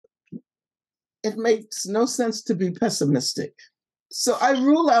it makes no sense to be pessimistic. So I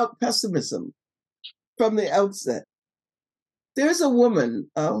rule out pessimism from the outset. There's a woman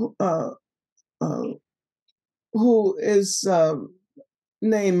uh, who is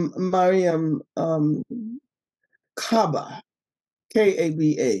named Mariam Kaba,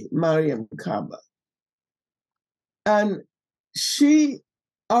 Kaba, Mariam Kaba. And she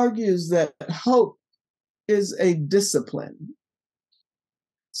argues that hope is a discipline.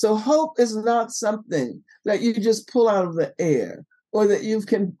 So hope is not something that you just pull out of the air or that you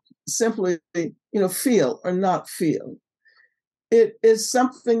can simply, feel or not feel. It is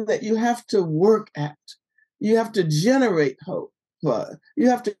something that you have to work at. You have to generate hope. You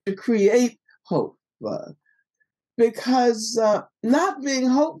have to create hope. Because not being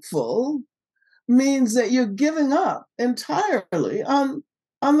hopeful means that you're giving up entirely on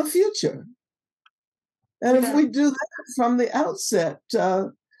the future. And if we do that from the outset,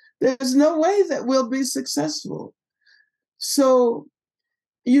 there's no way that we'll be successful. So,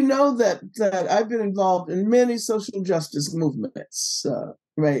 you know that I've been involved in many social justice movements,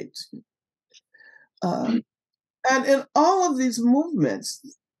 right? And in all of these movements,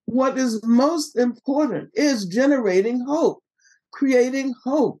 what is most important is generating hope, creating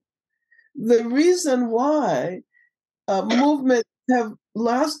hope. The reason why movements have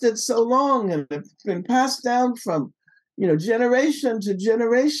lasted so long and have been passed down from, generation to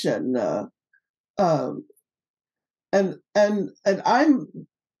generation, and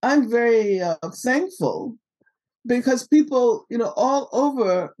I'm very thankful because people, all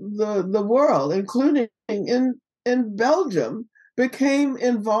over the world, including in Belgium, became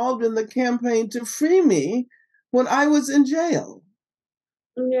involved in the campaign to free me when I was in jail.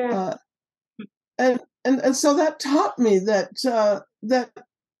 Yeah. And so that taught me that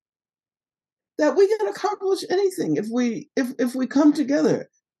that we can accomplish anything if we come together,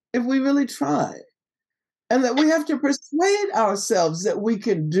 if we really try, and that we have to persuade ourselves that we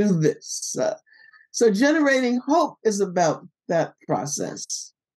can do this. So generating hope is about that process.